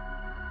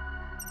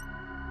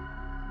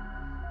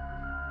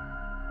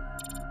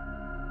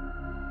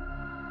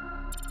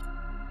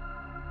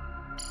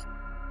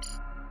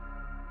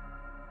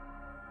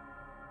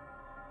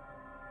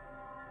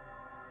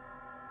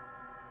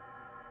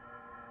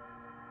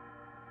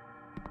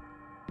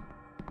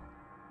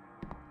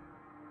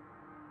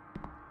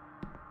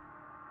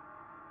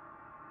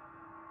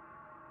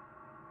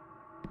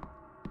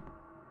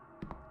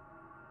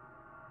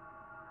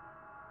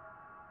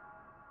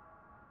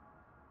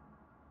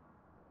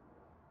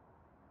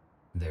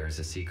 There is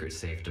a secret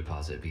safe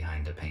deposit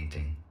behind a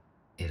painting.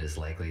 It is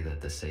likely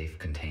that the safe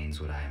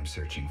contains what I am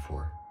searching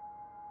for.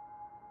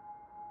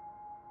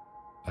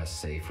 A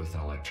safe with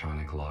an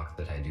electronic lock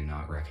that I do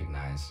not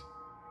recognize.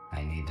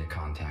 I need to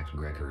contact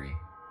Gregory.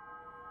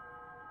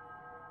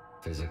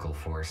 Physical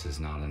force is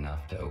not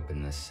enough to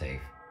open this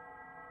safe.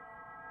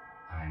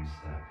 I'm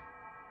stuck.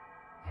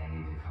 I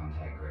need to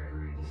contact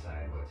Gregory and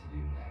decide what to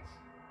do next.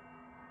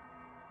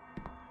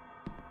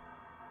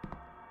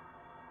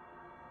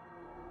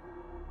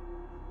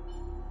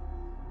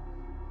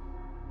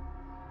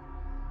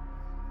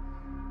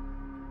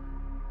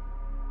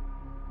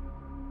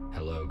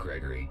 Hello,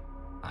 Gregory.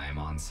 I am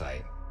on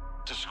site.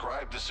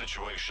 Describe the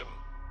situation.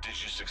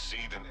 Did you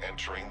succeed in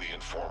entering the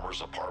informer's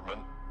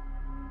apartment?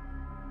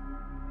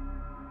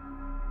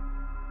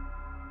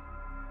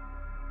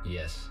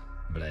 Yes,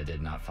 but I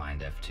did not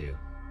find F2.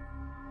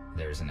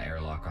 There's an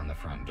airlock on the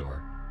front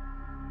door.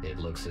 It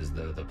looks as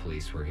though the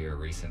police were here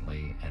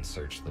recently and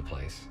searched the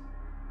place.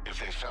 If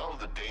they found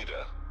the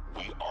data,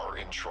 we are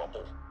in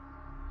trouble.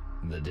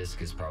 The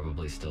disk is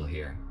probably still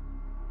here.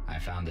 I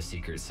found a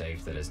secret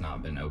safe that has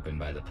not been opened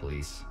by the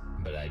police,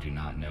 but I do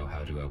not know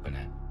how to open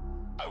it.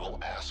 I will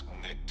ask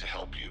Nick to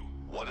help you.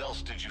 What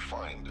else did you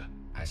find?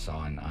 I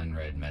saw an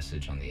unread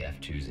message on the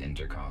F2's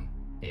intercom.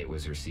 It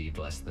was received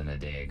less than a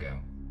day ago,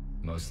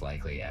 most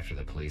likely after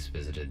the police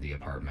visited the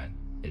apartment.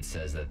 It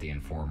says that the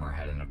informer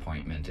had an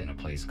appointment in a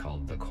place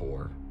called The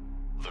Core.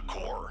 The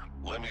Core.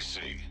 Let me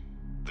see.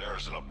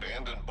 There's an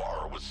abandoned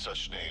bar with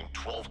such name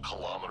 12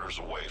 kilometers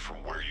away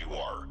from where you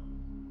are.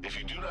 If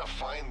you do not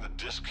find the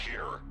disk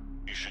here,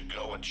 you should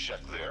go and check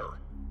there.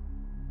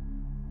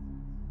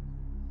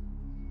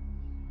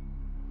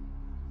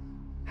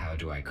 How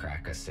do I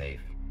crack a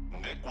safe?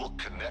 Nick will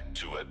connect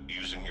to it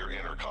using your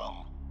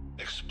intercom,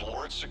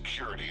 explore its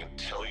security, and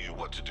tell you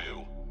what to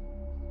do.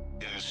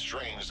 It is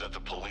strange that the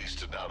police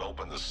did not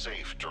open the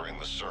safe during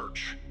the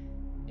search.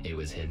 It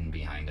was hidden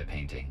behind a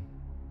painting.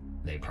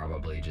 They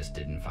probably just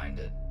didn't find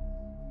it.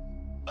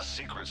 A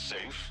secret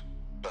safe?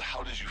 But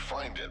how did you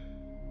find it?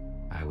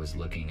 I was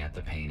looking at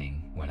the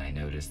painting when I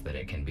noticed that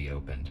it can be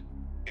opened.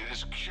 It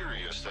is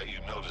curious that you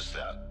noticed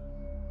that.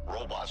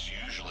 Robots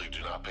usually do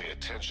not pay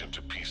attention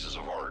to pieces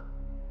of art.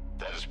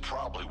 That is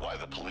probably why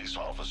the police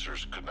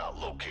officers could not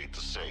locate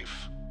the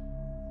safe.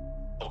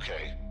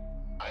 Okay,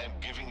 I am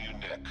giving you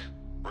Nick.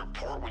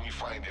 Report when you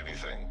find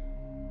anything.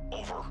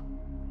 Over.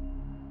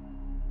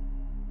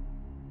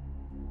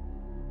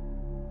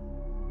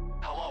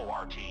 Hello,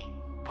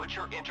 RT. Put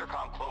your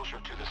intercom closer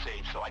to the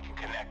safe so I can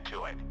connect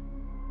to it.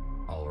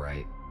 All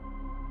right.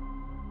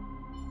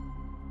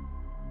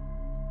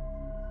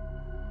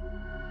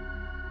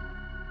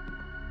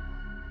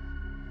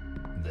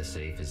 The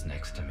safe is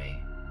next to me.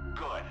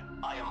 Good.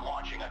 I am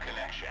launching a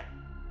connection.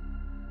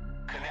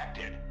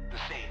 Connected. The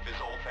safe is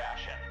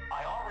old-fashioned.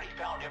 I already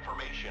found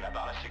information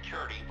about a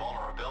security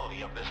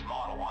vulnerability of this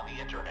model on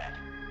the internet.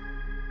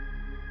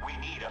 We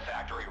need a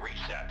factory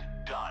reset.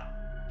 Done.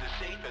 The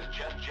safe has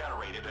just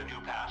generated a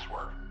new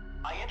password.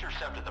 I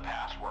intercepted the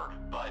password,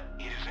 but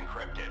it is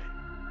encrypted.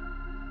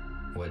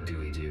 What do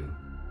we do?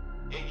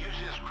 It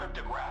uses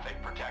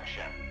cryptographic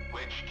protection,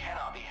 which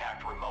cannot be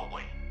hacked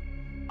remotely.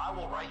 I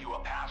will write you a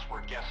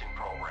password guessing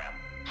program.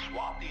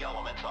 Swap the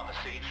elements on the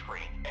save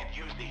screen and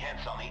use the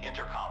hints on the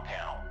intercom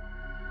panel.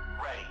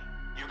 Ready.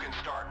 You can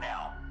start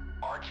now.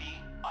 RT,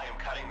 I am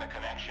cutting the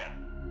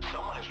connection.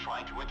 Someone is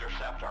trying to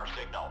intercept our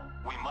signal.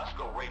 We must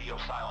go radio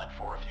silent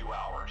for a few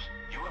hours.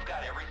 You have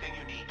got everything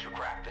you need to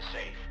crack the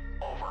safe.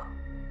 Over.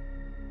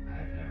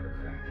 I've never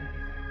cracked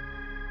anything.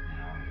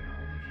 Now I can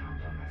only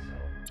count on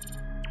myself.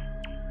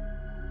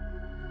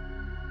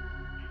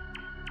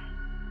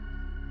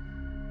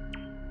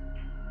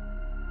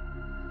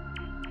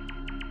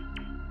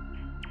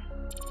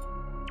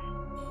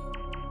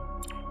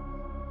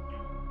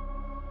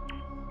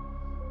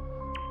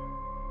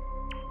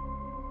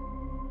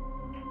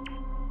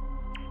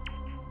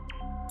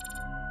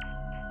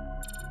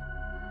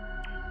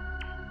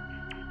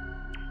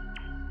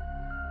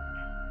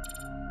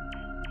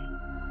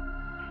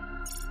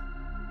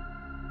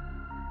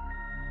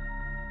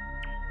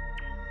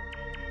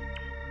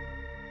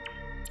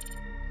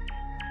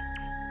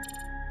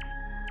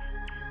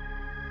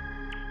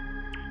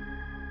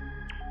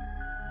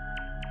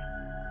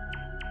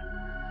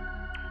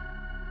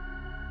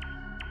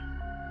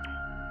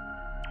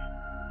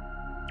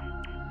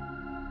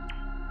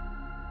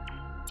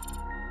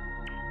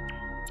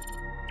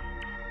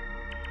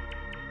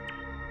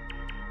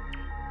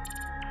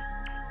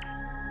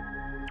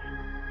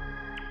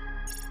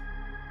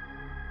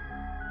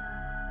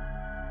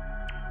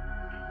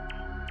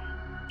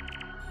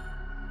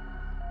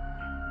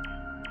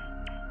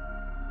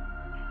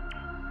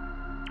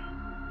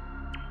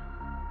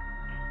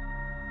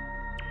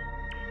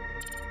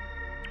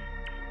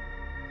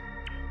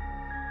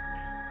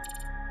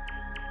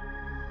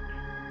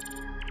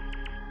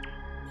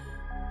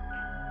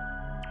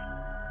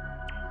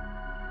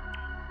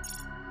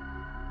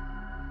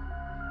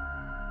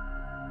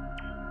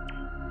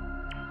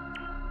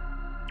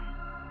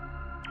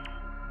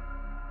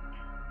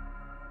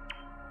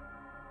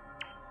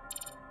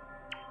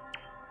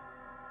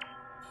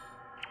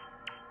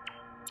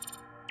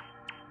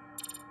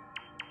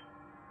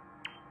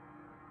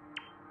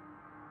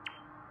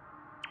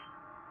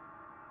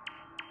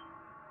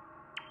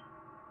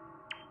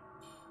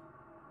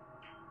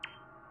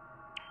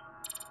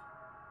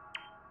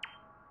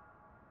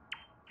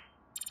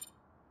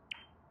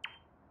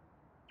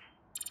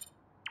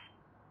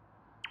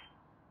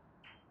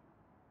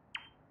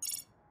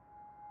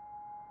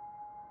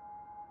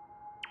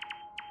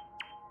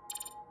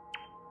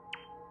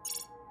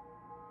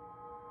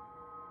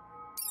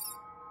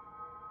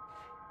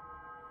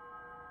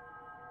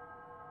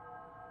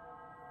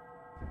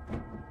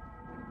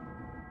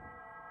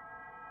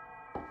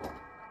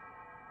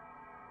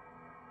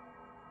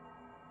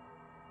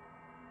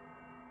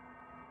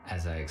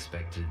 As I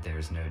expected,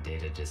 there's no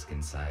data disk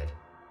inside,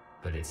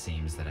 but it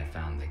seems that I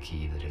found the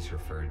key that is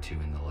referred to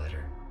in the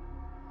letter.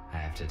 I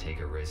have to take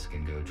a risk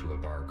and go to a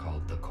bar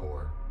called The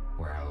Core,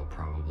 where I will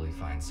probably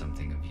find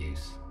something of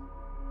use.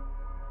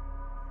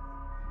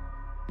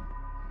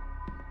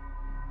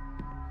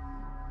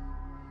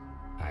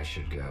 I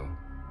should go.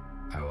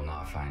 I will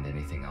not find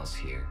anything else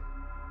here.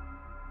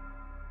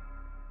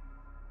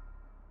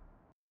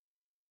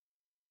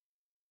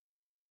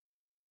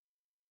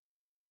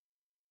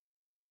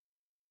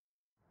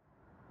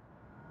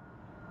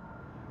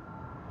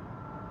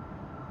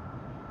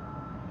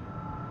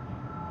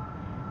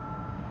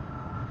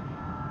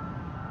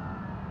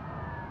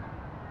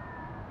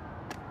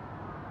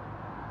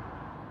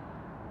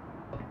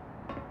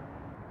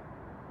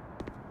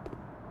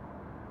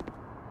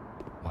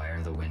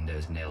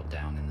 windows nailed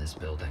down in this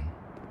building.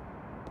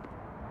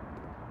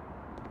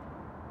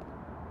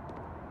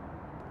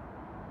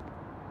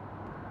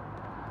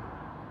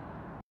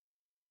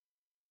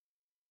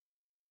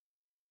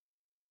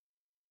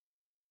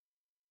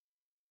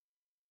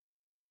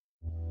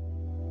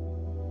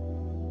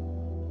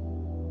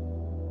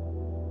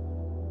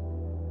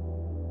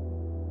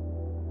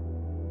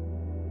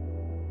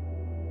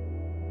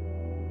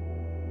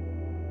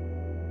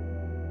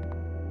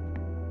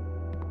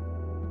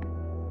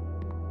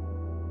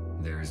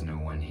 There is no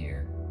one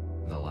here.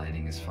 The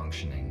lighting is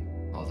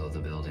functioning, although the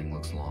building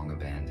looks long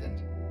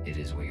abandoned. It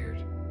is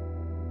weird.